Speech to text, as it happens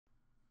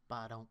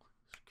don't.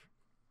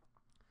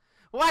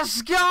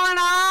 What's going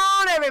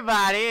on,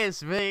 everybody?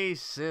 It's me,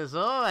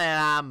 Sizzle, and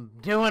I'm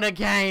doing a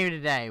game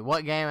today.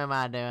 What game am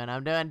I doing?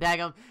 I'm doing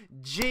dagum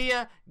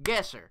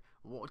Geoguessr.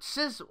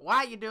 Sizz, why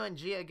are you doing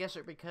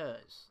Geoguessr?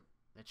 Because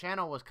the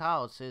channel was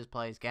called Sizz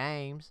Plays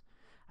Games,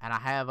 and I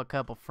have a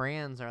couple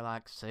friends that are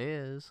like,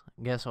 Sizz,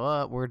 guess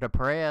what? We're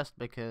depressed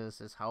because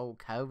this whole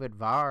COVID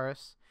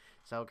virus.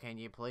 So can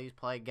you please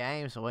play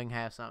games so we can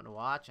have something to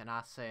watch? And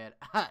I said,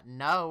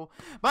 no.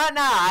 But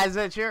no, I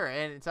said, sure.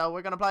 And so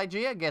we're going to play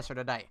Geoguessr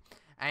today.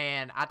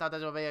 And I thought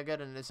this would be a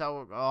good one.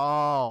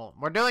 So,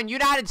 we're doing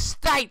United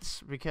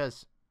States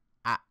because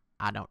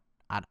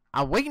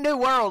we can do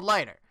world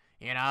later.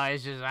 You know,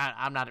 it's just,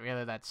 I'm not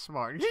really that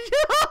smart.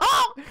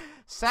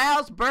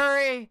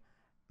 Salisbury,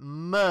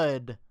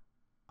 mud,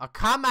 a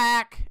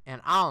Comac,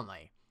 and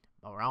only.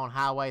 But we're on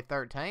Highway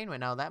 13. We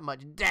know that much.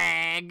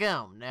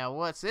 Dagum. Now,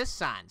 what's this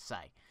sign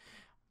say?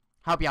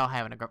 Hope y'all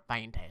having a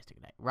fantastic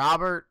day.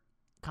 Robert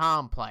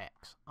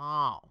Complex.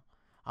 Oh.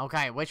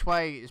 Okay, which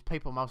way is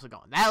people mostly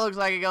going? That looks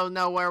like it goes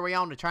nowhere. We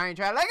on the train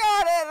track.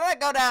 Let's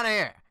go down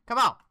here. Come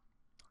on.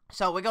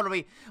 So we're gonna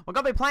be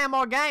playing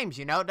more games.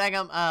 You know,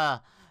 dagum.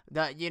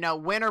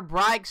 Winter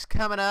break's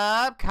coming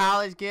up.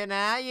 College getting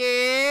out.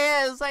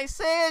 Yeah, as they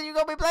said, you're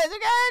gonna be playing some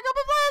games. Gonna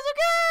be playing some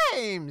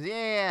games.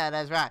 Yeah,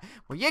 that's right.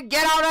 Will you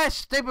get all that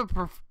stupid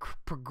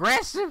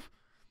progressive?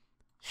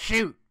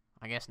 Shoot.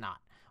 I guess not.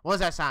 What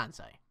does that sign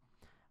say?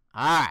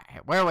 All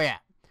right, where are we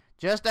at?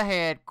 Just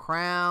ahead,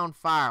 Crown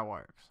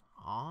Fireworks.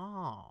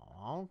 Oh,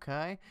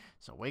 okay.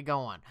 So we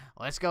going.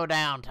 Let's go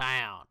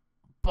downtown.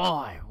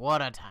 Boy,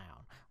 what a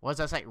town. What's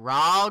that say?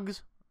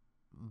 Rogs?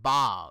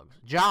 Bogs.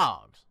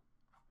 Jogs.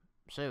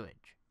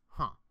 Sewage.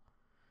 Huh.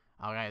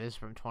 Okay, this is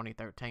from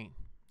 2013.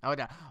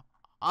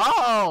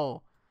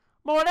 Oh!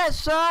 Boy, that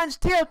sun's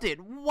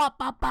tilted. Wop,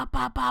 pop, pop,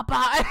 pop, pop,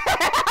 pop.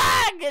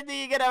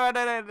 Get over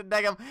there, the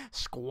damn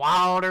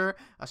squatter.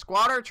 A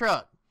squatter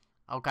truck.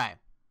 Okay.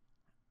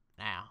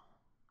 Now.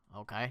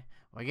 Okay.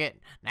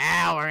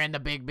 Now we're in the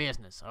big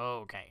business.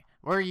 Okay.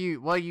 What do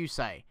you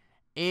say?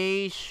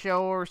 East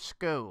Shore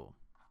School.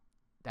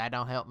 That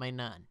don't help me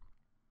none.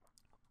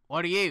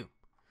 What are you?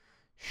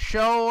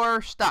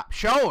 Shore. Stop.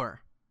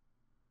 Shore.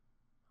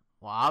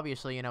 Well,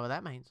 obviously you know what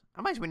that means.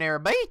 That means we're near a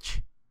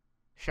beach.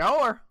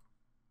 Shore.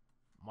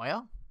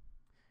 Well,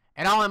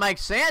 it only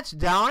makes sense,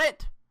 don't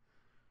it?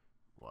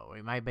 Well,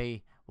 we may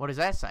be. What does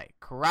that say?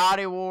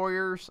 Karate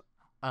Warriors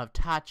of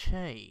Tai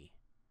Chi.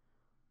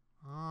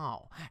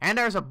 Oh, and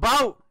there's a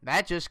boat.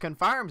 That just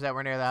confirms that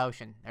we're near the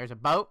ocean. There's a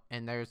boat,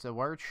 and there's the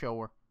word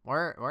shore.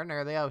 We're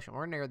near the ocean.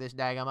 We're near this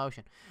daggum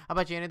ocean. I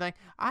bet you anything.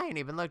 I ain't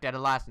even looked at a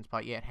license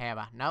plate yet, have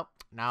I? Nope.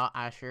 No,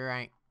 I sure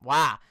ain't.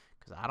 Why?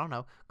 Because I don't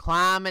know.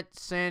 Climate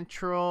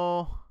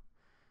Central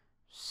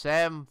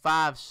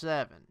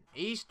 757.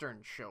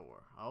 Eastern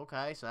Shore.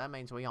 Okay, so that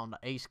means we on the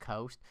East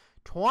Coast.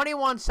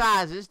 21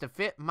 sizes to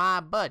fit my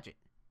budget.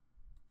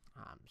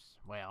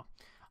 Well,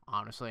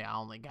 honestly, I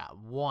only got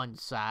one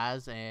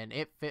size, and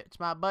it fits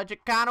my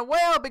budget kind of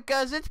well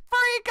because it's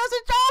free, because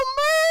it's on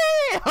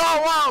me!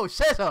 Oh, whoa,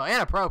 Sizzle,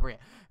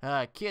 inappropriate.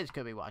 Kids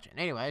could be watching.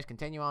 Anyways,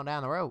 continue on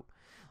down the road.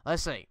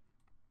 Let's see.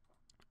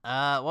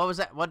 What was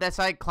that? What'd that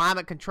say?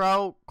 Climate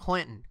control?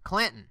 Clinton.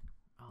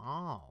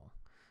 Oh,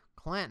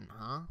 Clinton,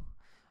 huh?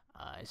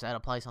 Is that a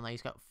place on the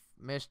East Coast?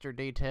 Mr.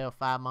 Detail,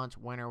 5 months,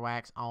 winter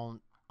wax on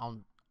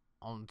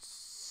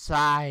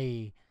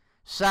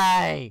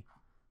say.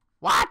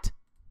 What?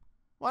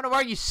 What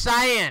are you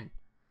saying?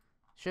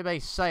 Should be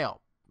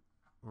sale.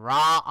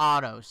 Raw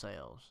auto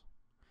sales.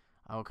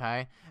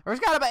 Okay.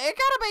 It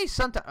gotta be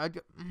something.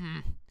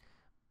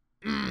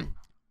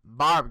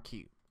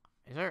 Barbecue.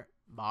 Is there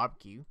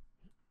barbecue?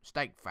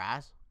 Steak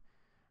fries.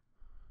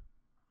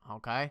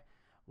 Okay.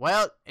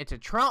 Well, it's a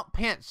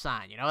Trump-Pence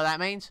sign. You know what that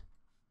means?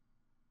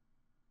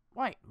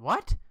 Wait,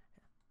 what?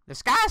 The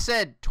sky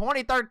said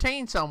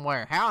 2013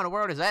 somewhere. How in the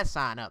world does that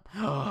sign up?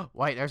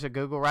 Wait, there's a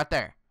Google right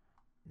there.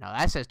 No,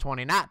 that says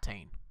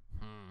 2019.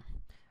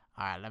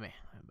 Alright, let me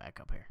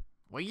back up here.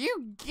 Will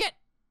you get...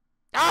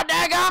 Oh,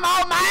 daggum,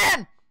 old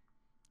man!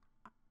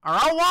 Or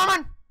old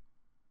woman?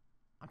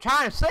 I'm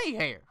trying to see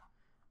here.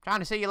 I'm trying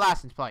to see your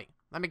license plate.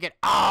 Let me get...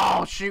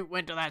 Oh, shoot,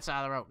 went to that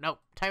side of the road. Nope,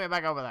 take me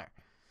back over there.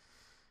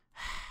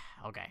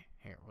 Okay,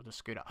 here, we'll just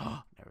scoot up.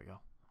 Oh, there we go.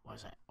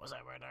 What's that? What's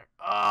that right there?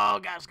 Oh,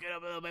 gotta scoot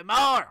up a little bit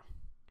more.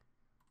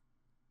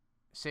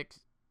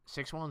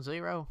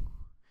 610.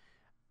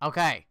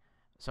 Okay,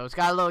 so it's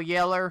got a little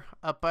yeller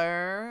up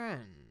there,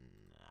 and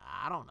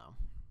I don't know.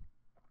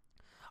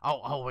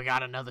 Oh, we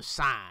got another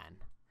sign.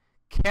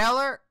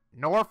 Keller,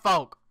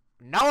 Norfolk.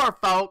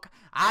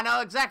 I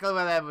know exactly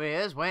where that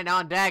is. Went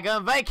on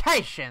daggum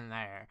vacation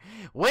there.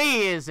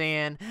 We is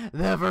in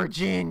the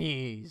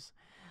Virginias.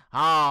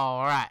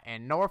 All right,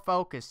 and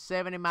Norfolk is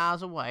 70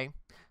 miles away.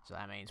 So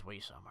that means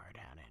we somewhere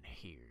down in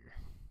here.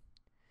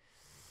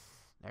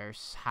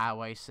 There's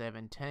Highway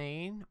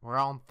 17. We're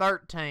on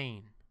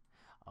 13.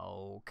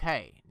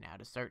 Okay. Now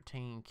does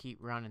 13 keep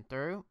running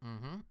through?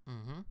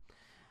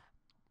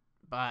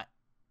 But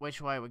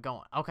which way are we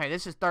going? Okay,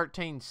 this is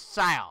 13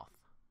 south.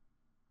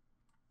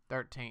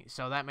 13.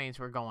 So that means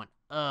we're going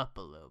up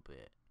a little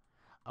bit.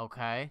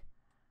 Okay.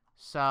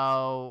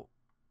 So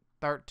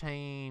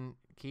 13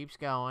 keeps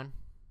going.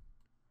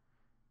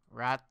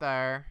 Right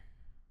there.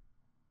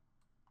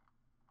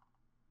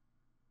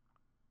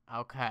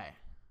 Okay.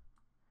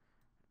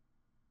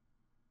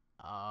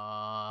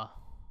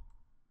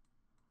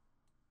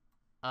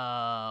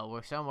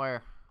 We're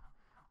somewhere.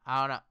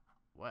 I don't know.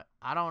 What?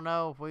 I don't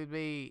know if we'd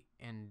be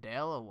in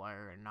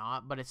Delaware or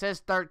not, but it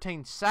says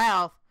 13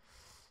 south,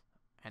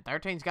 and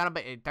 13's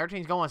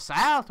going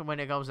south when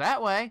it goes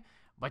that way.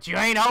 But you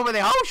ain't over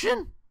the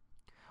ocean.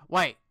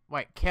 Wait,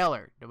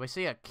 Keller. Did we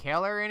see a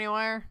Keller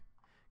anywhere?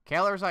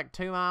 Keller's like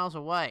 2 miles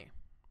away.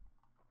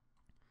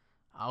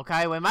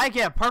 Okay, we might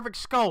get a perfect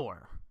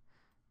score.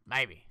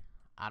 Maybe.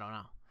 I don't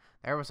know.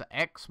 There was an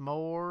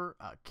Exmoor,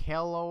 a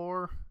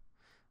Keller,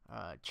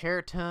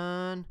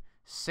 Cheriton,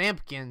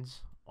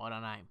 Simpkins. What a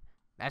name.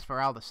 That's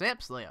where all the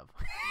simps live.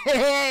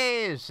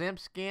 Hey,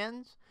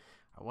 Simpkins.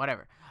 Or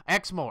whatever.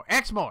 Exmoor.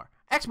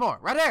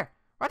 Right there.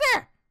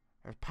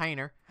 There's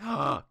Painter.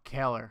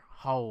 Keller.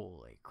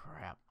 Holy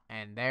crap.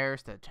 And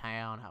there's the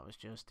town I was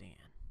just in.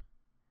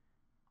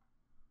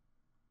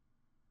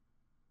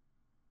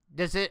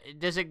 Does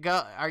it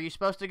go? Are you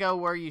supposed to go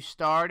where you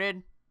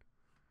started?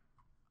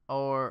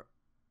 Or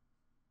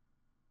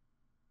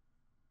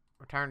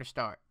return to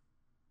start?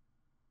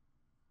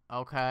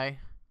 Okay.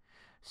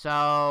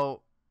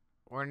 So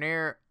we're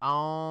near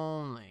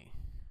only.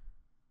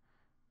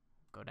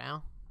 Go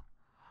down.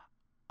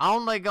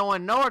 Only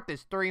going north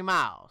is 3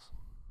 miles.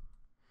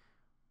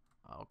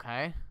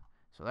 Okay.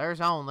 So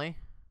there's only.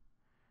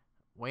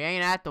 We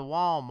ain't at the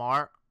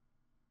Walmart.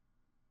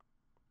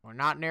 We're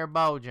not near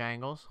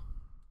Bojangles.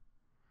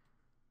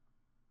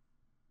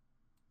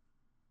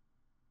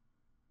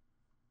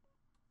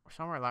 We're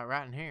somewhere like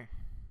right in here.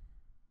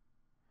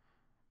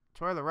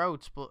 It's where the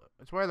road split.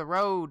 It's where the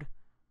road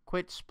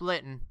quits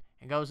splitting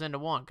and goes into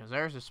one. Because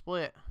there's a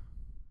split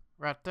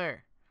right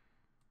there.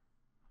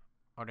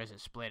 Or does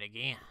it split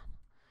again?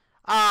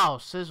 Oh,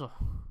 Sizzle.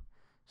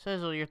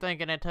 Sizzle, you're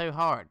thinking it too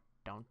hard.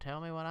 Don't tell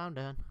me what I'm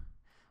doing.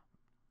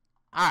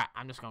 Alright,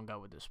 I'm just going to go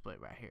with this split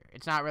right here.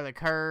 It's not really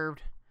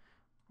curved.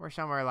 We're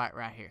somewhere like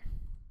right here.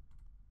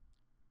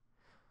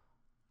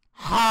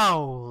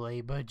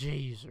 Holy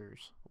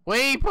bejeezers.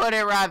 We put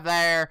it right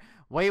there.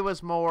 We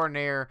was more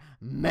near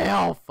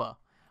Melfa.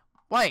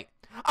 Wait.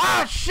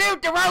 Oh,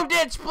 shoot! The road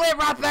did split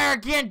right there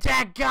again,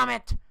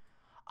 dadgummit!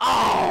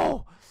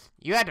 Oh!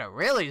 You had to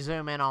really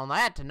zoom in on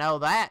that to know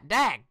that.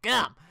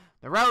 Dadgum!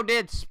 The road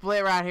did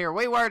split right here.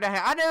 We were to.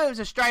 I knew it was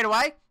a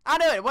straightaway. I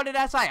knew it. What did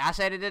I say? I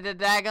said it did a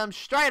daggum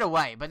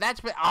straightaway. But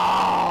that's.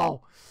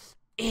 Oh!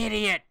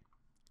 Idiot!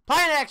 Play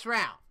the next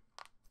round.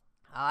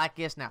 I like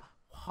this now.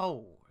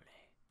 Holy.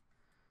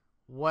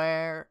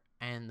 Where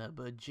in the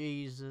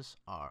bejesus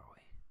are we?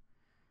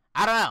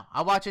 I don't know.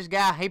 I watch this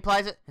guy. He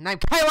plays it. His name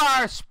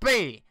Kaylar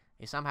Speedy.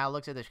 He somehow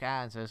looks at the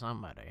sky and says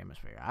something about the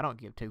hemisphere. I don't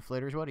give two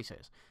flitters what he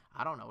says.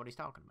 I don't know what he's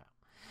talking about.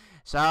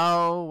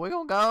 So we're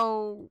gonna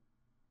go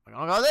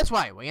this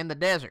way. We in the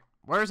desert.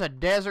 Where's a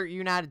desert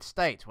United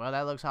States? Well,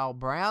 that looks all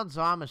brown,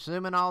 so I'm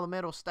assuming all the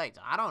middle states.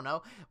 I don't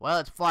know. Well,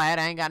 it's flat.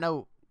 I ain't got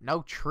no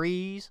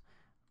trees.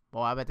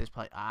 Boy, I bet this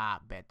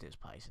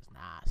place is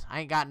nice. I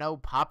ain't got no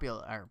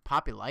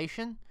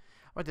population.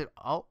 What the?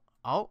 Oh,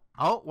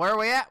 where are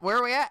we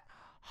at?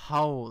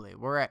 Holy,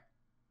 we're at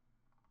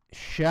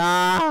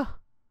Shah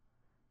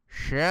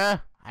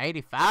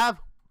 85.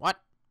 What?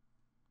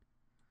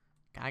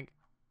 Can I?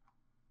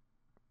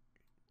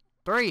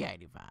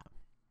 385.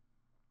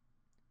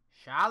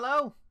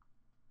 Shiloh?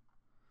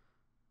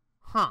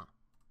 Huh.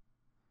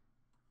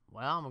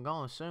 Well, I'm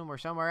going to assume we're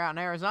somewhere out in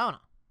Arizona.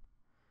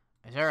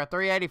 Is there a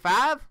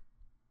 385?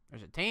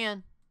 There's a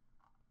 10.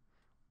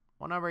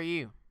 What number are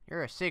you?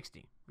 You're a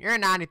 60. You're a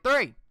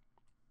 93.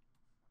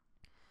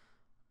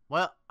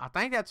 Well, I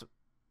think that's...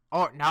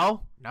 Oh,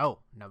 no.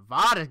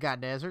 Nevada's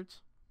got deserts.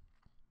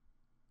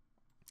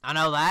 I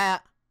know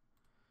that.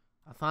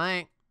 I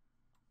think.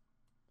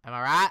 Am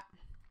I right?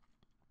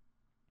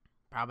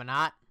 Probably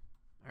not.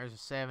 There's a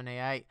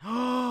 78.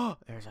 Oh,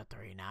 there's a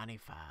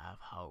 395.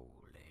 Holy.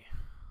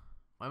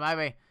 We might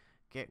be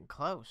getting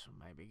close.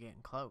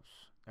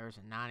 There's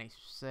a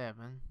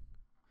 97.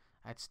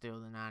 That's still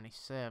the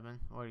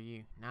 97. What are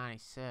you?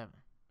 97.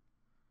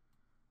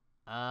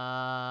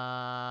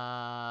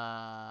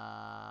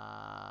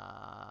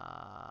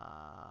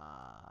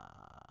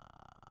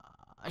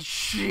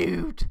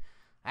 Shoot.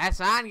 That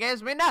sign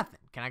gives me nothing.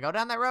 Can I go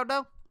down that road,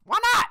 though? Why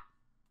not?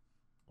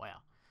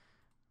 Well,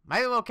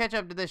 maybe we'll catch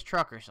up to this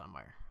trucker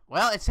somewhere.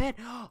 Well, it said,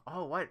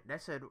 oh, wait,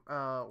 that said,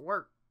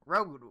 road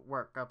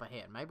work up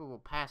ahead. Maybe we'll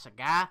pass a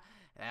guy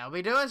that'll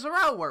be doing some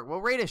road work.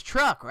 We'll read his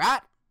truck,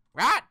 right?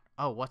 Right?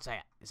 Oh, what's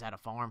that? Is that a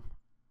farm?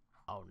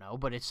 Oh, no,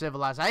 but it's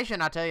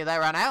civilization, I'll tell you that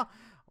right now.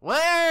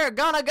 We're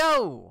gonna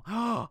go.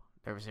 Oh,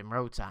 there was some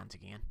road signs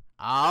again.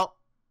 Oh.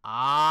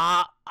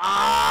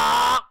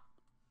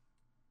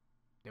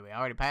 Did we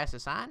already pass the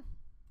sign?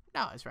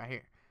 No, it's right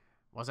here.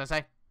 What's that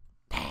say?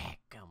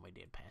 Daggum, we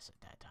did pass it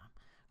that time.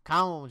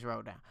 Combs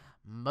Road down.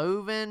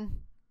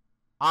 Moving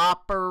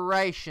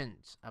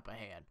Operations up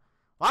ahead.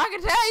 Well, I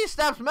can tell you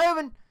stuff's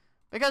moving.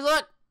 Because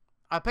look,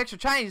 a picture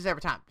changes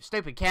every time.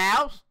 Stupid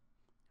cows.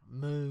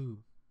 Move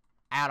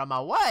out of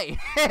my way.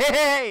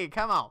 Hey,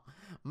 come on.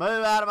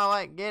 Move out of my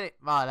way. Get it?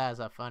 Oh, that's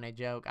a funny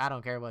joke. I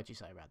don't care what you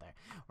say right there.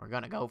 We're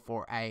going to go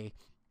for a...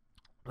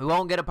 We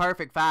won't get a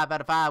perfect 5 out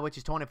of 5, which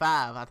is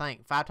 25, I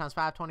think. 5 times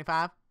 5,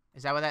 25?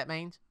 Is that what that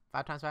means?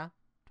 5 times 5?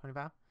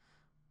 25?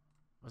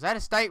 Was that a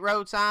state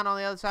road sign on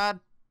the other side?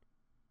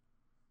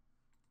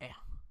 Yeah.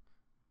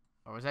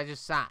 Or was that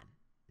just a sign?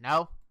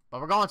 No.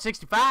 But we're going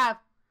 65.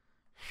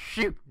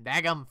 Shoot.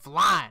 Daggum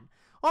flying.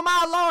 Oh,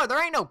 my Lord.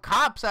 There ain't no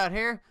cops out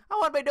here. I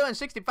wouldn't be doing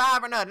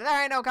 65 or nothing.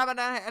 There ain't no cops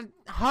down here.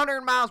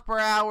 100 miles per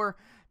hour.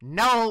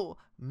 No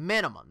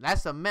minimum.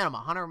 That's the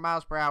minimum. 100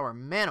 miles per hour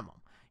minimum.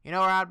 You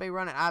know where I'd be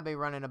running? I'd be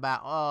running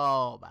about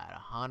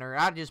 100.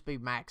 I'd just be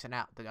maxing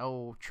out the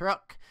old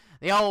truck.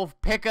 The old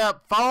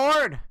pickup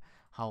Ford.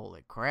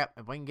 Holy crap.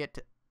 If we can get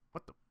to...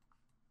 What the...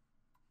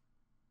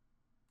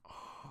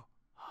 Oh,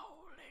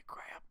 holy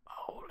crap.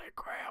 Holy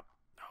crap.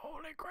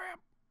 Holy crap.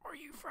 Where are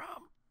you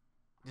from?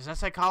 Does that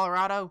say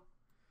Colorado?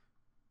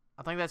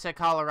 I think that said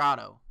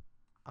Colorado.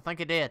 I think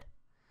it did.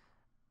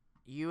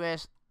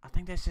 U.S. I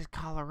think that says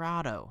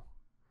Colorado.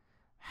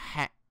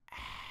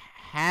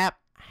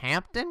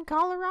 Hampton,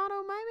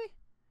 Colorado, maybe?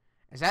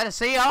 Is that a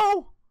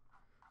CO?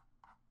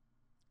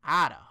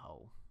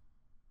 Idaho.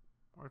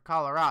 Or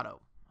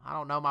Colorado. I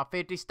don't know my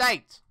 50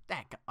 states.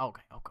 Dang.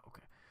 Okay.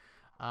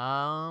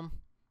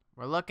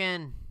 We're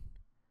looking...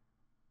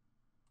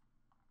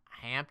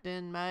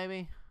 Hampton,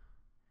 maybe?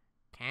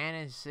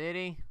 Kansas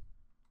City?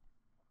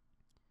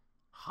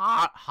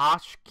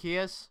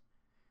 Hotchkiss?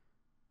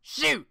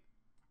 Shoot!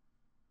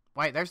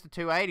 Wait, there's the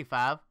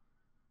 285.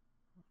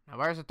 Now,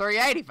 where's the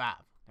 385?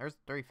 There's the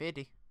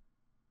 350.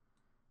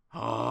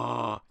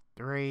 Oh,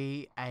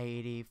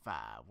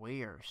 385.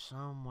 We are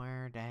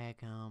somewhere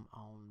daggum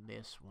on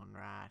this one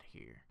right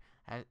here.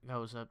 That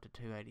goes up to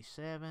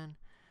 287.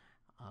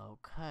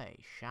 Okay,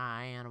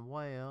 Cheyenne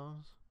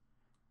Wells.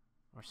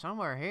 We're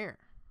somewhere here.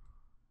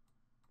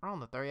 We're on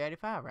the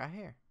 385 right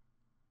here.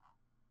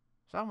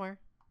 Somewhere.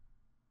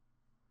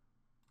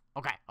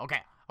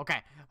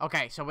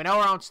 Okay, so we know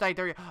we're on state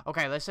 30.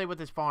 Okay, let's see what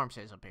this farm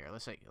says up here.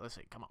 Let's see.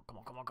 Come on.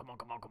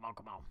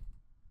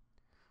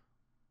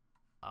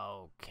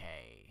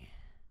 Okay.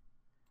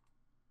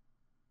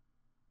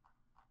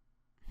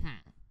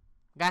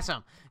 Got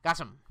some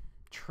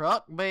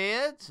truck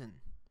beds, and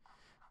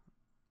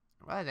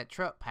well, that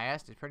truck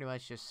passed is pretty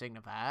much just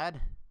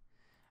signified.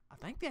 I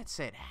think that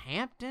said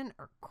Hampton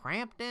or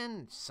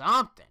Crampton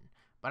something.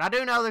 But I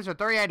do know there's a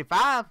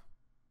 385.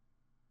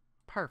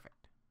 Perfect.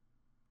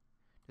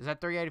 Does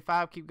that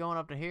 385 keep going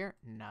up to here?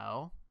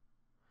 No.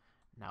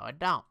 No, it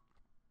don't.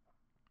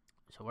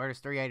 So where does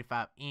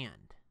 385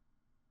 end?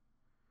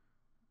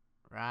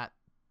 Right?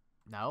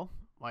 No.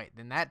 Wait,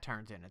 then that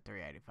turns into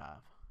 385.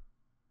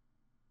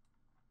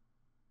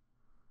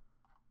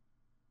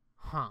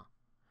 Huh.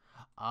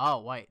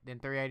 Oh, wait. Then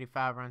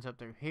 385 runs up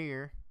through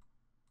here.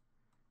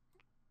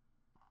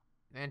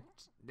 Then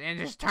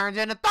just turns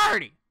into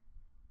 30.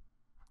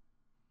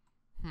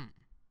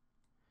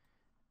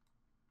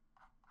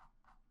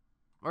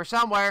 We're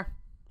somewhere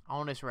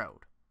on this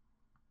road.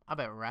 I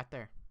bet we're right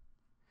there.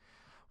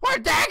 We're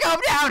daggum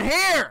down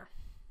here!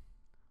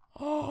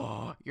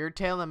 Oh, you're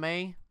telling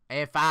me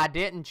if I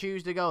didn't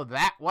choose to go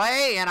that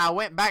way and I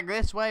went back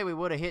this way, we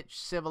would have hit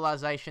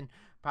civilization.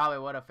 Probably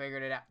would have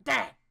figured it out.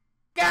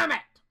 Daggum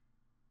it!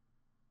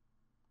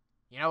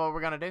 You know what we're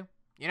going to do?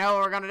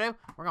 We're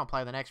going to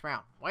play the next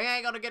round. We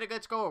ain't going to get a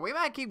good score. We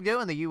might keep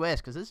doing the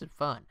U.S. because this is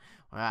fun.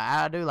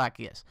 I do like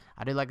this.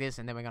 And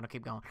then we're going to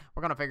keep going.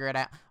 We're going to figure it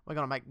out. We're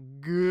going to make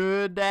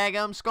good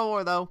daggum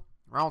score, though.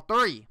 We're on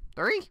 3.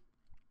 3?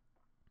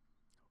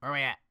 Where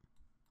we at?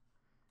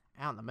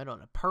 Out in the middle of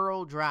the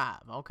Pearl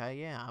Drive.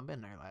 Okay, yeah, I've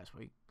been there last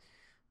week.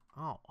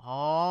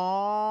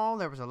 Oh,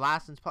 there was a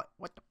license plate.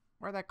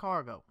 Where'd that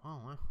car go?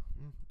 Oh, well,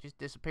 just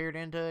disappeared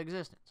into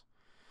existence.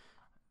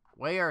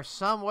 We are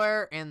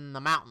somewhere in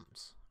the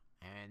mountains.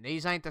 And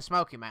these ain't the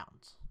Smoky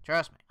Mountains.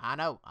 Trust me, I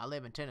know. I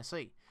live in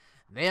Tennessee.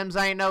 Them's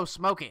ain't no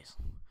Smokies.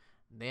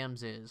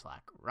 Them's is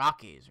like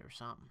Rockies or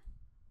something.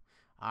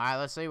 Alright,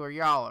 let's see where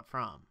y'all are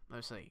from.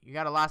 Let's see. You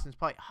got a license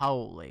plate?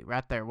 Holy,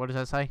 right there. What does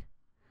that say?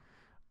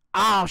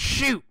 Oh,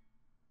 shoot!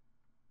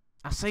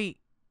 I see.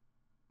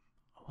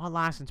 What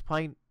license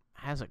plate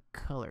has a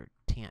colored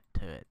tint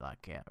to it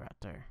like that right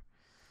there?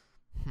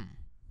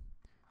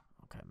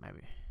 Okay,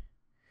 maybe.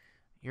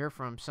 You're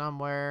from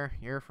somewhere.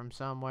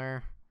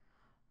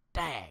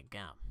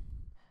 Daggum.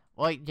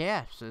 Wait,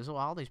 yeah, Sizzle.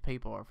 All these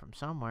people are from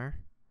somewhere.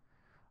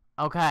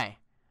 Okay.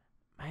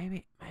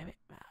 Maybe.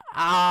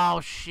 Oh,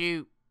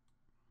 shoot.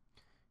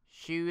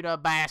 Shoot a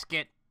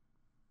basket.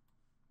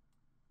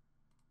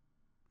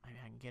 Maybe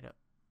I can get up.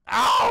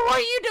 Oh, what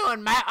are you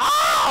doing, Matt?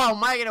 Oh,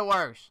 making it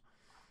worse.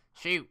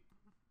 Shoot.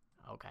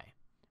 Okay.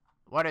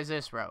 What is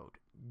this road?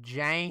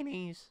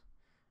 Janie's?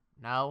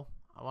 No.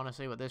 I want to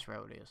see what this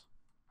road is.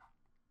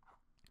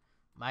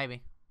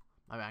 Maybe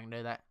I can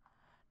do that.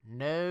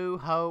 New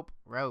Hope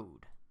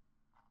Road.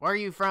 Where are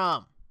you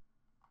from?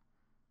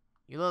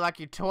 You look like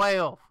you're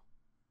 12.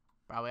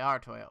 Probably are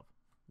 12.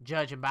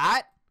 Judging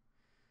by it.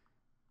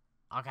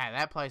 Okay,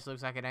 that place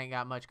looks like it ain't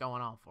got much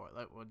going on for it.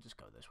 We'll just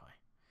go this way.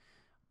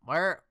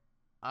 Where?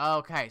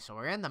 Okay, so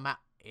we're in the mount.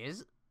 There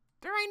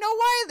ain't no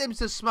way them's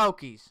the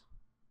Smokies.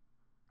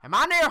 Am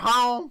I near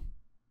home?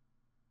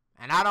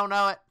 And I don't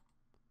know it?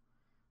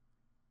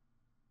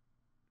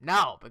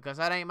 No, because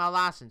that ain't my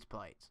license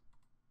plates.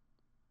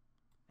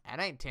 That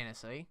ain't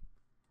Tennessee.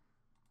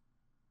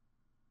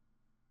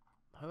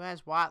 Who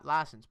has white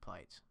license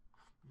plates?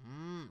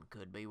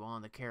 Could be one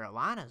of the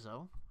Carolinas,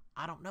 though.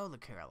 I don't know the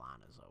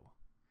Carolinas, though.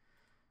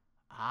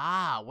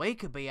 Ah, we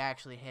could be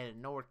actually headed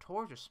north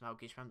towards the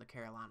Smokies from the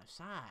Carolina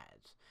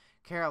sides.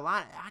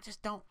 Carolina, I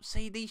just don't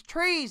see these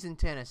trees in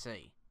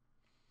Tennessee.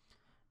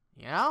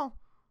 You know?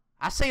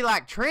 I see,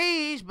 like,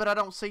 trees, but I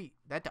don't see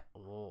that.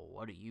 Oh,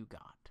 what do you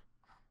got?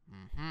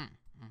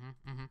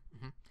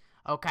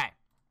 Okay.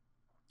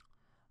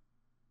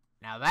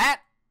 Now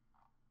that.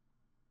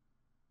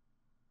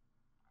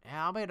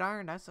 Yeah, I'll be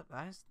darned. That's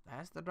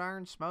the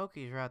darn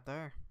Smokies right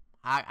there.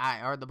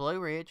 Or the Blue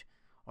Ridge,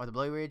 or the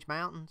Blue Ridge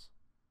Mountains.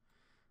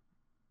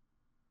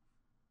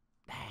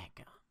 Dang.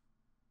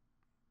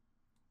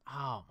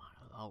 Oh my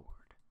Lord.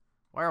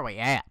 Where are we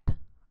at?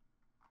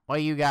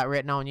 What you got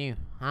written on you,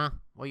 huh?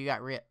 What you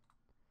got writ?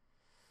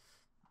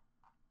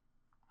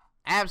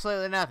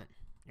 Absolutely nothing.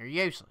 You're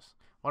useless.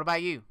 What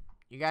about you?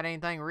 You got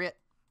anything writ?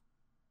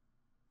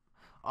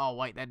 Oh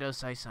wait, that does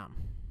say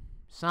something.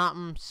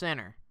 Something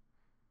center.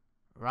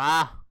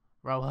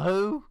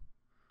 Who?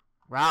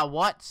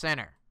 What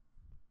center?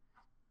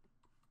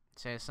 It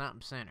says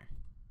something center.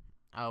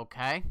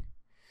 Okay.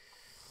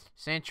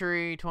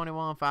 Century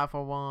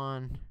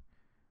 21541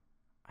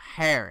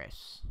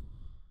 Harris.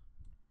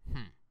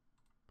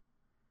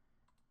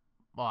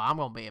 Well, I'm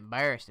gonna be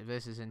embarrassed if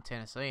this is in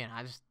Tennessee and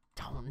I just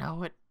don't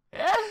know it.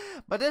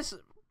 But that's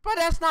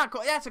not.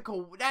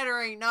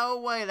 There ain't no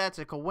way that's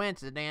a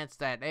coincidence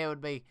that it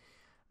would be.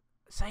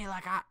 Say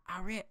like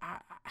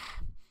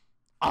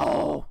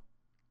oh,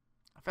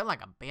 I feel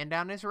like I've been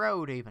down this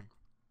road even,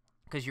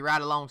 because you're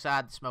right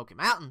alongside the Smoky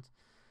Mountains.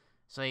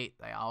 See,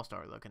 they all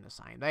start looking the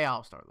same. They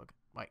all start looking.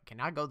 Wait, can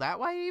I go that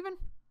way even?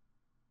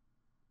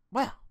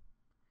 Well,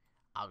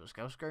 I'll just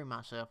go screw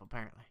myself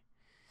apparently.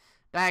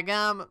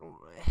 Dagum.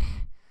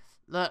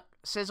 Look,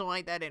 Sizzle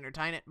ain't that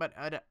entertaining, but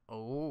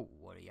oh,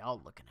 what are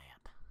y'all looking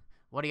at?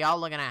 What are y'all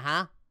looking at,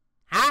 huh?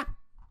 Huh?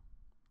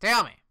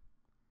 Tell me.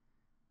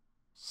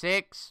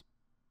 6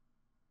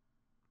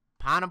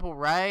 Pineapple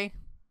Ray.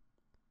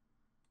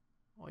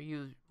 What are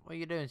you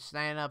doing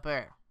standing up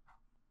there?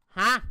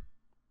 Huh?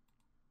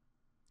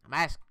 I'm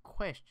asking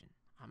question.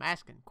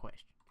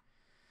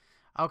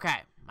 Okay,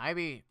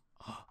 maybe.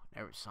 Oh,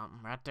 there was something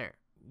right there.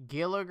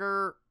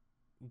 Galarger.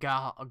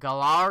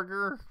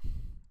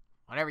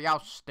 Whatever y'all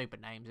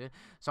stupid names is.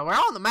 So we're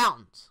on the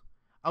mountains.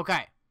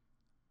 Okay.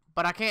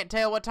 But I can't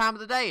tell what time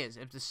of the day is.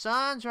 If the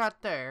sun's right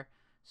there,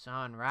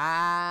 sun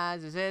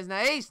rises in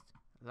the east,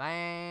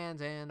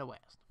 lands in the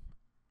west.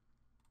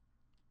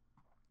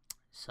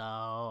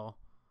 So,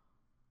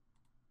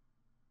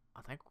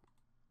 I think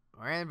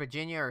we're in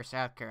Virginia or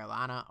South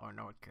Carolina or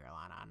North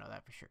Carolina. I know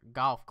that for sure.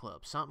 Golf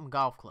club. Something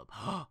golf club.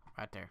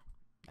 Right there.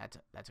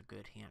 That's a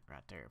good hint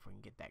right there if we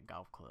can get that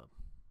golf club.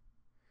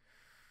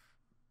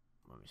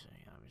 Let me see.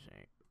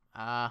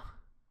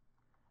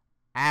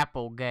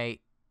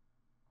 Applegate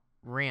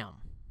Rim.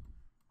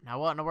 Now,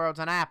 what in the world's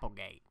an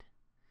Applegate?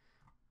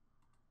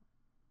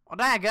 Well,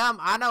 daggum,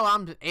 I know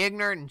I'm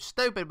ignorant and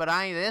stupid, but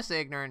I ain't this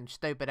ignorant and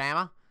stupid, am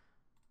I?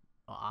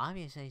 Well,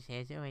 obviously,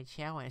 says it's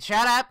showing.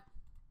 Shut up!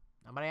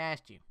 Nobody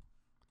asked you.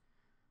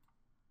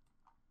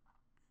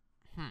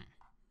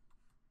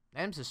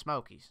 Them's the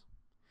Smokies.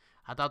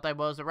 I thought they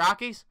was the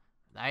Rockies.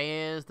 They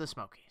is the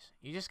Smokies.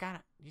 You just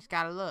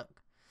gotta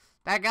look.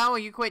 Daggum, will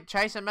you quit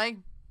chasing me?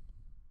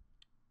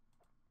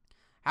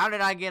 How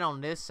did I get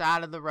on this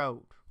side of the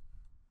road?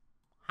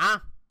 Huh?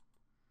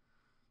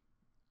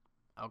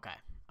 Okay.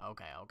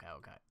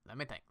 Let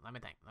me think.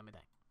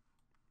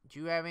 Do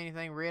you have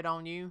anything writ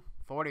on you?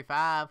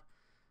 45.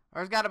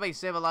 There's got to be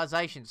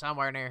civilization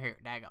somewhere near here.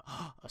 Daggum.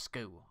 A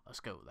school.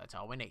 That's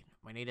all we need.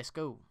 We need a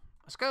school.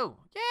 A school.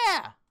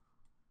 Yeah.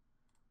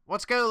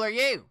 What school are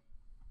you?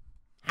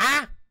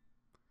 Huh?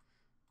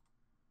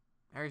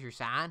 There's your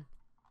sign.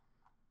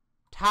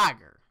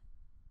 Tiger.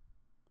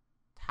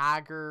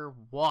 Tiger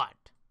what?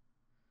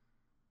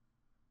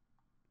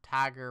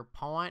 Tiger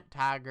Point.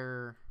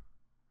 Tiger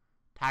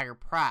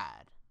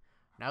Pride.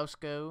 No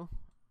school.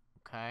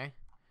 Okay.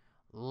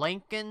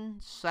 Lincoln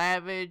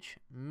Savage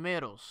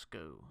Middle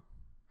School.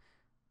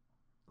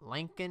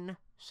 Lincoln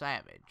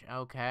Savage.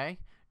 Okay.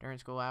 During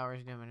school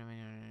hours,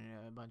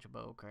 a bunch of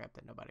bull crap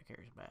that nobody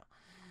cares about.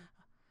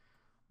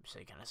 Let's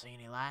see, can I see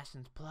any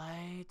license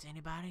plates?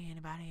 Anybody?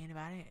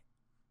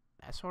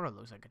 That sort of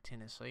looks like a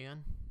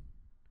Tennessean.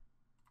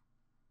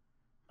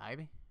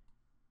 Maybe.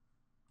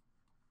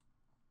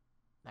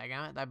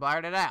 They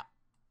blurred it out.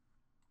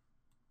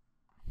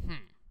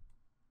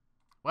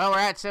 Well, we're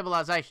at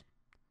civilization.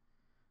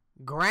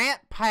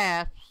 Grant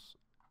Pass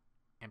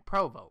and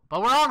Provo.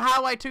 But we're on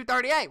Highway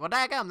 238. Well,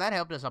 daggum, that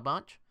helped us a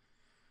bunch.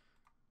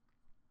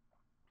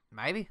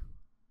 Maybe.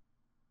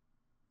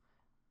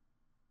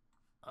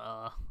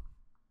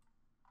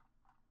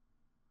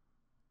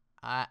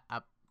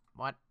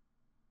 What?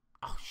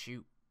 Oh,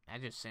 shoot.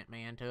 That just sent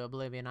me into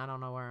oblivion. I don't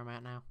know where I'm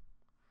at now.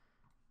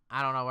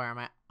 I don't know where I'm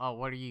at. Oh,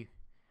 what are you?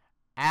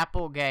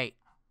 Applegate.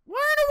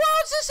 Where in the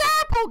world's this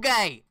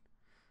Applegate?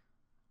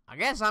 I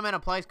guess I'm in a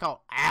place called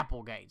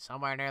Applegate,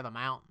 somewhere near the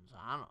mountains.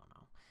 I don't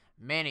know.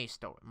 Mini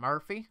store.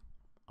 Murphy.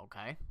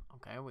 Okay.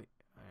 Okay.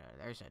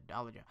 There's a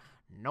Dollar General.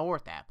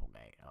 North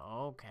Applegate.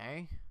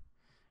 Okay.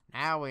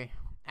 Now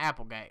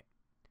Applegate.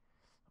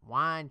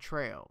 Wine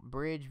Trail.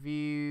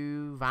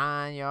 Bridgeview.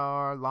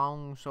 Vineyard.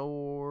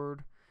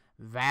 Longsword.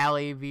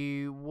 Valley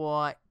View.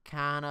 What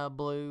kind of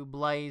blue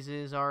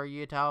blazes are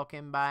you talking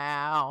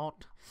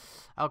about?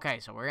 Okay,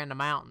 so we're in the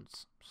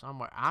mountains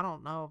somewhere. I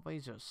don't know if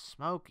these are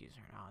Smokies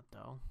or not,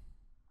 though.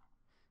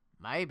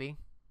 Maybe.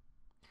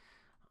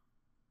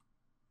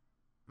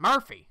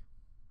 Murphy.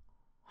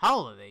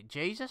 Holy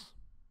Jesus.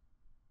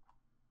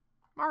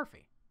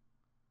 Murphy.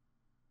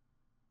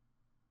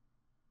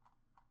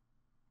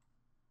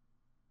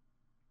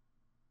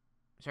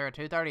 Is there a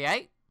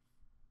 238?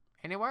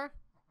 Anywhere?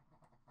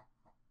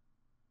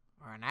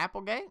 Or an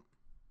Applegate?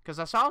 Because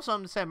I saw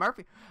something that said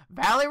Murphy.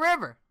 Valley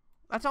River.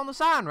 That's on the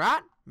sign,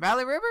 right?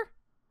 Valley River?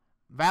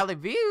 Valley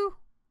View?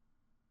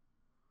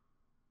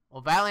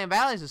 Well, Valley and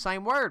Valley is the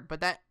same word,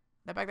 but that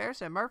back there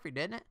said Murphy,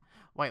 didn't it?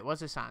 Wait,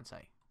 what's this sign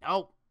say?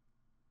 Oh.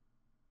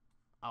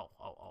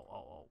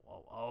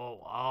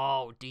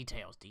 Oh,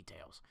 details.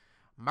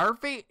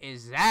 Murphy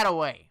is that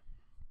away.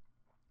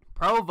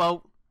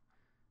 Provo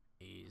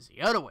is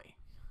the other way.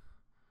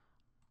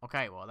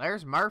 Okay, well,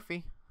 there's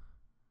Murphy.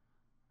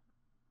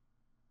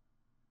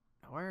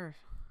 Where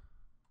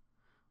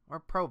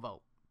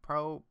Provo?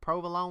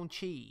 Provolone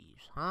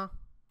cheese, huh?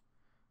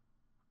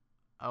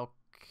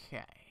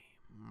 Okay.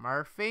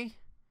 Murphy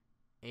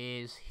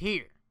is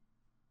here.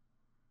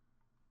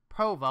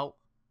 Provo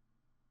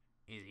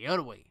is the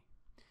other way.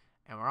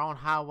 And we're on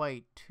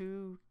Highway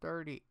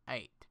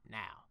 238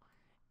 now.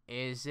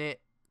 Is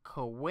it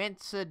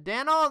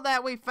coincidental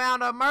that we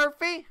found a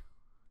Murphy?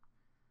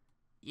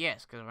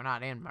 Yes, because we're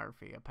not in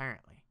Murphy,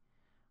 apparently.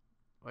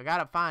 We got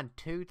to find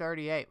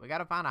 238. We got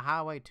to find a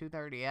Highway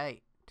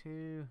 238.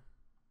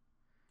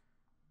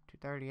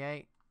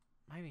 238.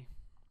 Maybe.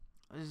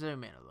 Let's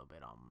zoom in a little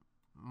bit on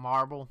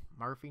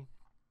Murphy.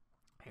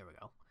 Here we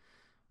go.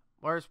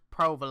 Where's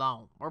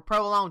Provolone? Where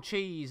Provolone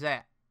cheese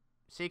at?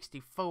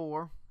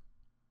 64.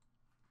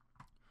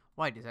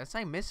 Wait, does that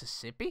say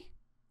Mississippi?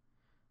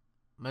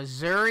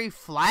 Missouri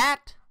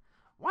Flat?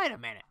 Wait a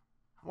minute.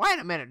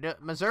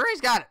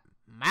 Missouri's got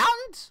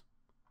mountains?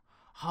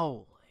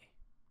 Holy.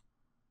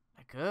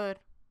 I could.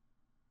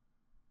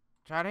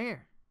 It's right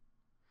here.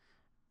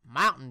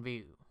 Mountain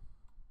View.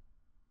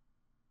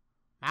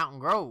 Mountain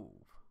Grove.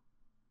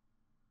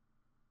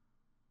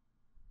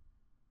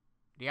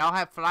 Do y'all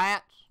have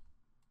flats?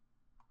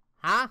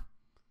 Huh?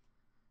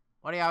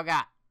 What do y'all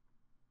got?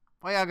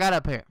 What y'all got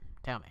up here?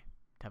 Tell me.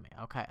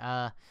 Okay,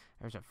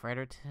 there's a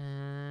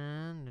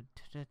Fredericton.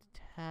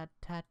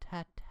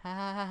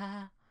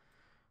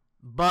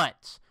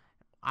 Butts.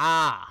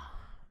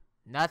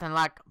 Nothing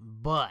like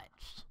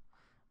Butts.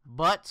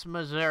 Butts,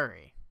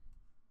 Missouri.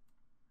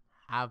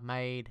 I've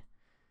made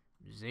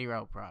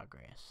 0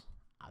 progress,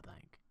 I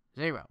think.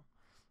 0.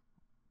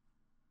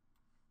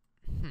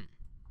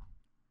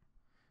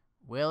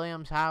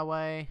 Williams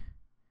Highway.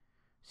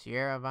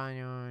 Sierra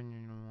Vineyard.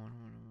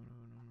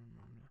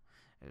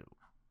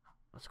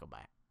 Let's go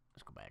back.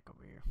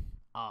 Over here.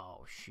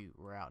 Oh, shoot.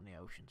 We're out in the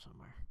ocean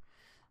somewhere.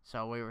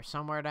 So we were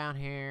somewhere down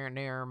here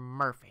near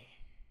Murphy.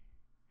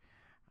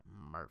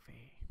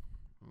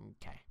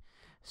 Okay.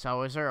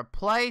 So is there a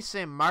place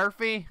in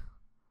Murphy?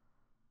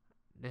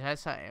 Does that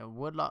say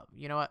Woodlock?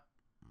 You know what?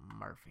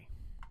 Murphy.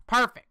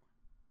 Perfect.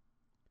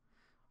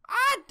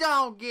 I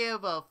don't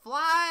give a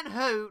flying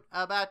hoot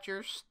about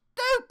your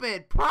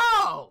stupid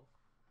pro.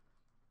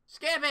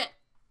 Skip it.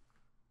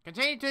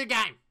 Continue to the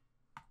game.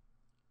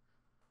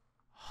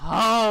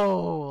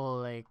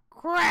 Holy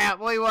crap,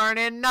 we weren't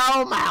in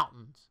no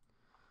mountains.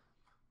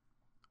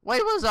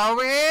 We was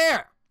over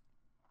here.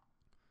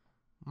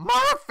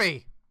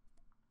 Murphy.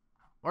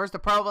 Where's the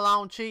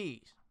provolone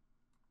cheese?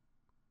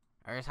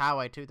 There's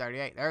Highway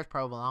 238. There's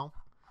provolone.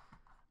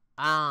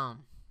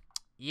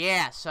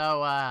 Yeah,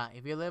 so,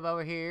 if you live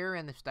over here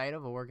in the state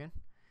of Oregon,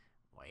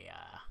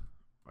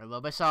 we're a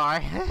little bit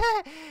sorry.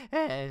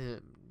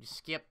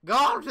 Skip. Go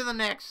on to the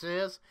next,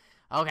 sis.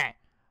 Okay.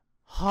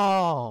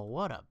 Oh,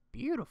 what a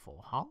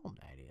beautiful home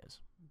that is.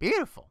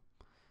 Beautiful.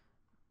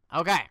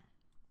 Okay.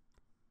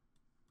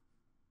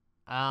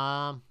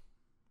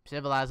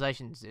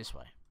 Civilization's this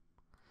way.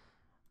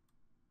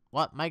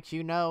 What makes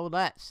you know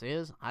that,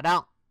 sis? I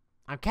don't.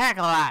 I'm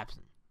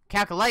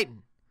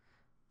calculating.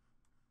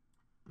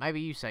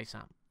 Maybe you say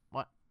something.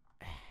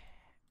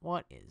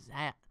 What is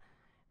that?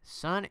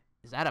 Son,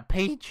 is that a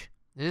peach?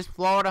 Is this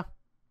Florida?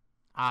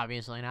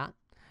 Obviously not.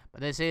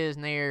 But this is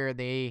near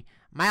the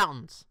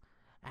mountains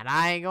And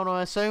I ain't gonna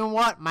assume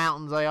what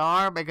mountains they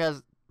are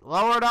because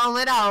Lord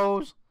only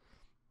knows.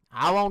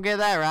 I won't get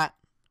that right.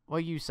 What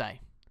do you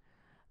say?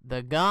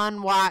 The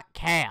gun white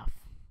calf.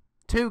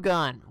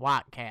 2-gun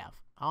white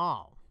calf.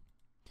 Oh.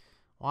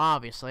 Well,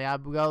 obviously, I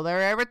go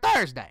there every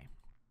Thursday.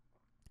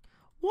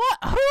 What?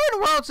 Who in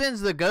the world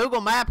sends the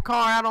Google Map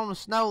car out on the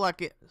snow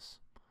like it's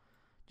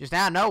just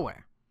out of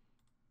nowhere?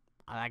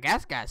 I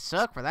guess guys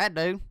suck for that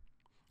dude.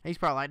 He's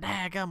probably like,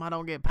 daggum, I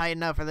don't get paid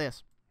enough for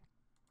this.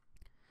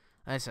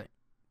 Let's see.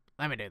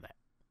 Let me do that.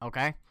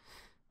 Okay?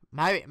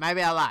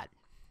 Maybe I lied.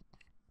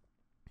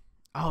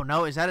 Oh,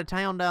 no. Is that a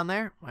town down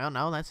there? Well,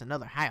 no. That's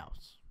another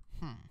house.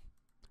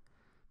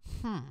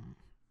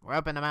 We're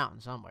up in the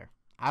mountains somewhere.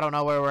 I don't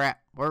know where we're at.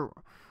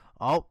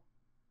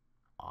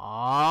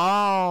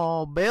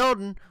 Oh,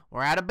 building.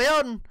 We're at a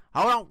building.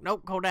 Hold on.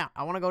 Nope, go down.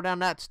 I want to go down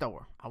that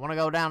store. I want to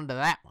go down to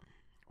that one.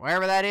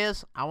 Wherever that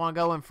is, I want to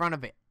go in front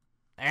of it.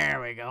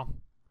 There we go.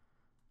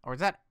 Or is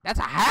that's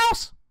a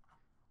house?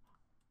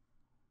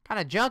 What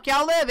kind of junk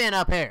y'all live in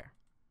up here?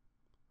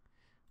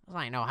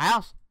 This ain't no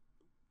house.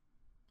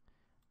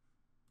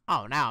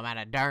 Oh, now I'm at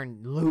a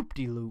darn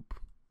loop-de-loop.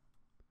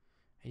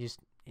 It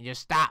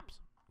just stops.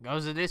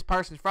 Goes to this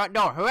person's front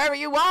door. Whoever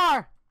you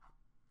are,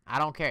 I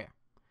don't care.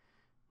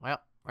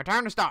 Well,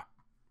 return to start.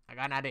 I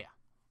got an idea.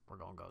 We're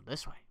going to go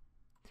this way.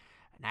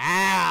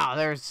 Now,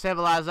 there's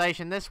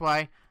civilization this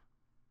way.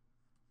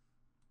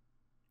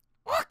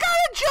 What kind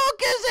of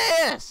junk is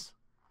this?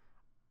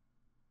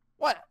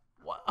 What?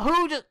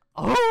 Who?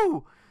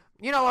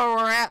 You know where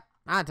we're at?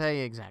 I'll tell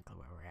you exactly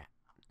where we're at.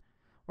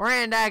 We're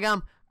in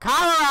dagum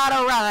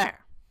Colorado right there.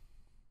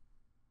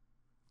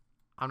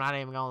 I'm not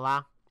even going to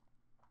lie.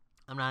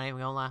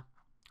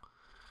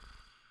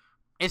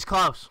 It's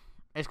close.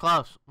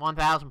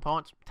 1,000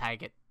 points.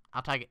 Take it.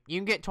 I'll take it. You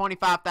can get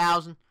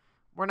 25,000.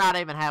 We're not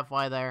even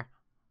halfway there.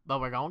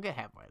 But we're going to get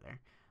halfway there.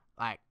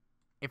 Like,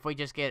 if we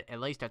just get at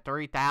least a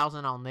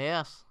 3,000 on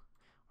this,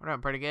 we're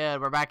doing pretty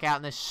good. We're back out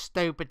in this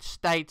stupid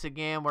states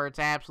again where it's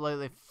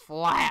absolutely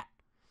flat.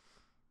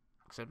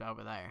 Except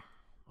over there.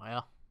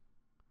 Well,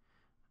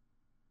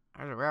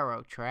 there's a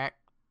railroad track.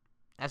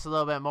 That's a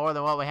little bit more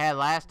than what we had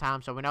last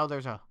time, so we know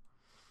there's a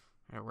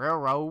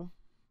railroad.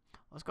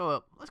 Let's go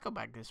up. Let's go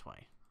back this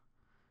way.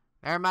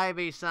 There may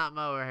be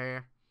something over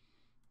here.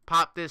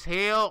 Pop this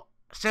hill.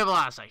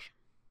 Civilization.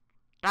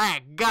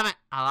 Dadgummit,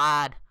 I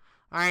lied.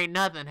 There ain't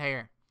nothing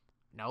here.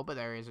 No, but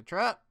there is a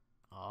truck.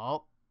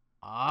 Oh.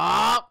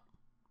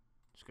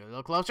 Let's go a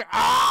little closer.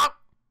 Oh!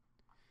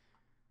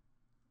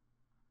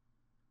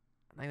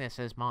 I think that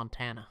says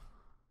Montana.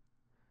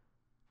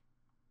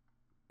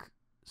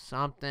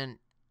 Something.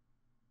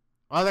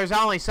 Well, there's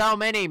only so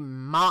many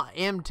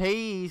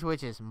MTs,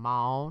 which is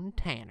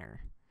Montana.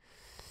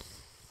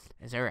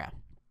 Is there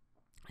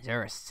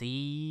a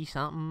C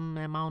something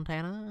in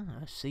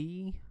Montana? A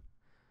C?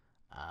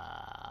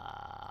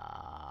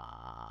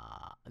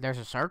 There's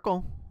a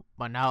circle,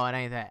 but no, it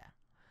ain't that.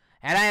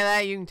 It ain't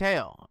that. You can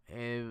tell.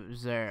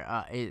 Is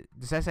there?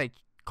 Does that say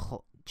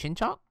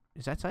Chinchok?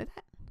 Does that say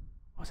that?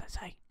 What's that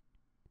say?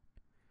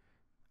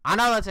 I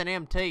know that's an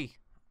MT.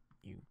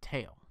 You can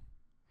tell.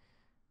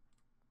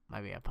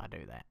 Maybe if I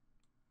do that.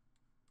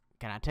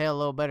 Can I tell a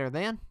little better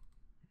then?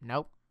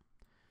 Nope.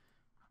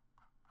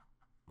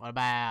 What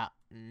about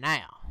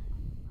now?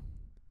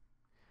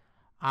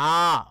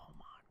 Oh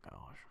my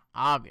gosh.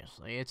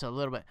 Obviously, it's a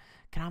little bit.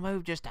 Can I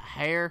move just a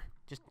hair?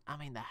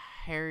 The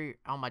hair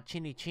on my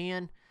chinny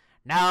chin?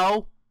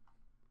 No.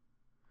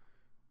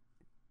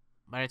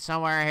 But it's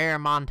somewhere here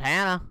in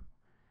Montana.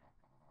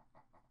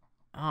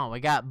 Oh,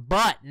 we got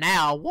but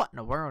now. What in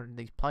the world are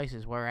these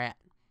places we're at?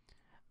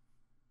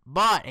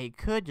 But it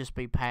could just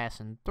be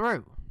passing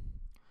through.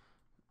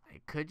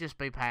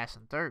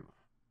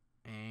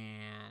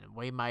 And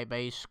we may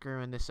be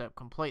screwing this up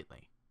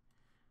completely.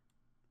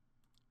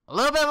 A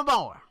little bit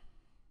more.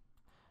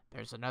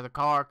 There's another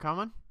car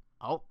coming.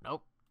 Oh,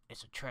 nope.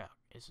 It's a truck.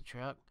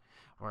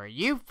 Where are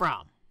you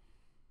from?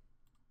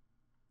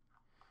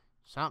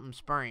 Something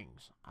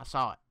Springs. I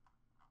saw it.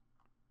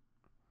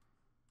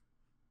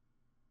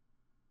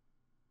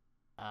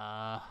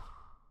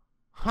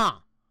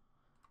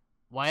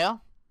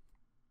 Well,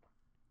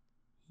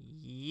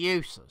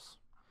 useless.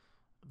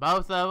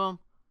 Both of them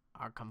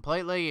are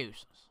completely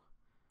useless.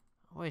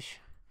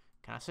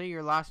 Can I see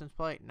your license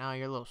plate? No,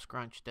 you're a little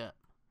scrunched up.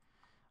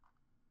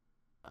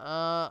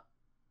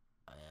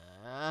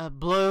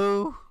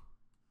 Blue.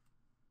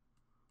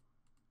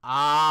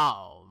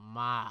 Oh,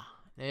 my.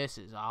 This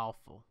is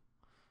awful.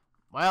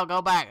 Well,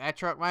 go back. That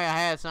truck may have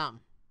had something.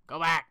 Go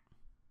back.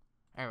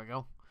 There we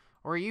go.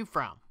 Where are you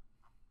from?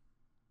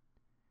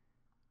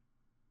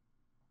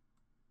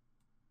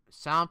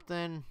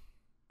 Something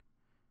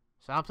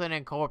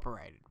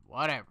Incorporated.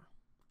 Whatever.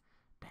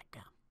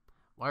 Dadgum.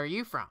 Where are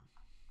you from?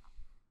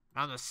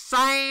 On the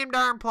same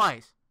darn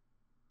place.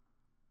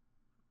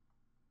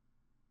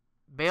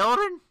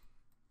 Building?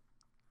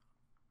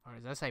 Or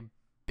does that say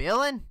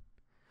billing?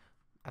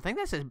 I think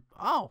that says,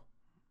 oh.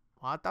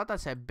 Well, I thought that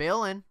said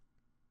billing.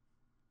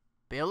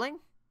 Billing?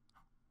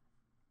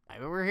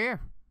 Maybe we're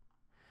here.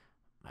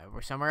 Maybe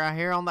we're somewhere out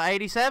here on the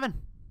 87.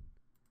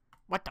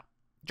 What the?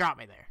 Drop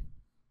me there.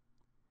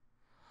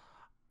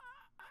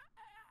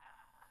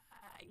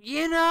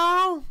 You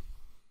know,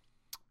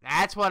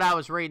 that's what I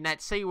was reading.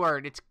 That C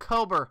word. It's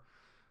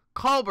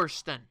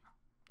Culberson.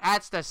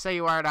 That's the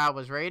C word I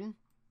was reading.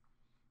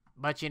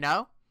 But you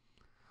know,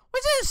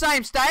 it's in the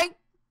same state.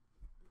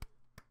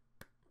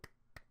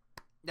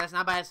 That's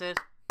not bad, sis.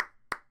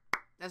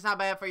 That's not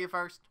bad for your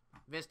first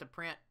Vista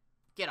print.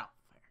 Get off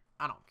there.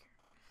 I don't care.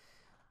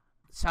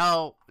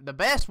 So, the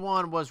best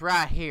one was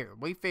right here.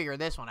 We figured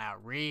this one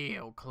out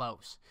real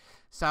close.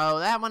 So,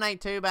 that one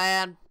ain't too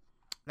bad.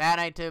 That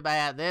ain't too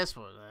bad. This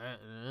one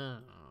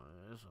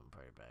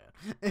pretty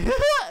bad.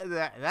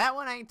 that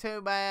one ain't too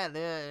bad.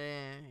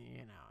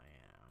 You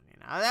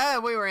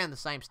know. We were in the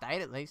same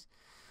state, at least.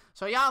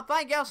 So, y'all,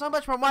 thank y'all so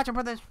much for watching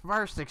for this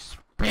first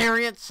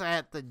experience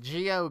at the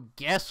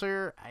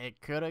Geoguessr.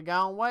 It could have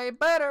gone way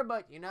better,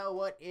 but you know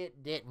what?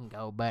 It didn't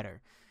go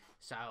better.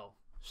 So,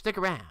 stick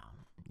around.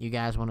 You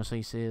guys want to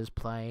see Sizz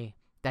play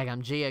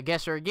dagum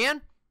Geoguessr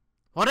again?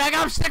 Well,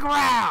 dagum, stick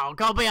around.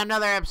 Gonna be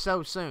another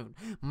episode soon.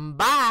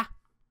 Bye.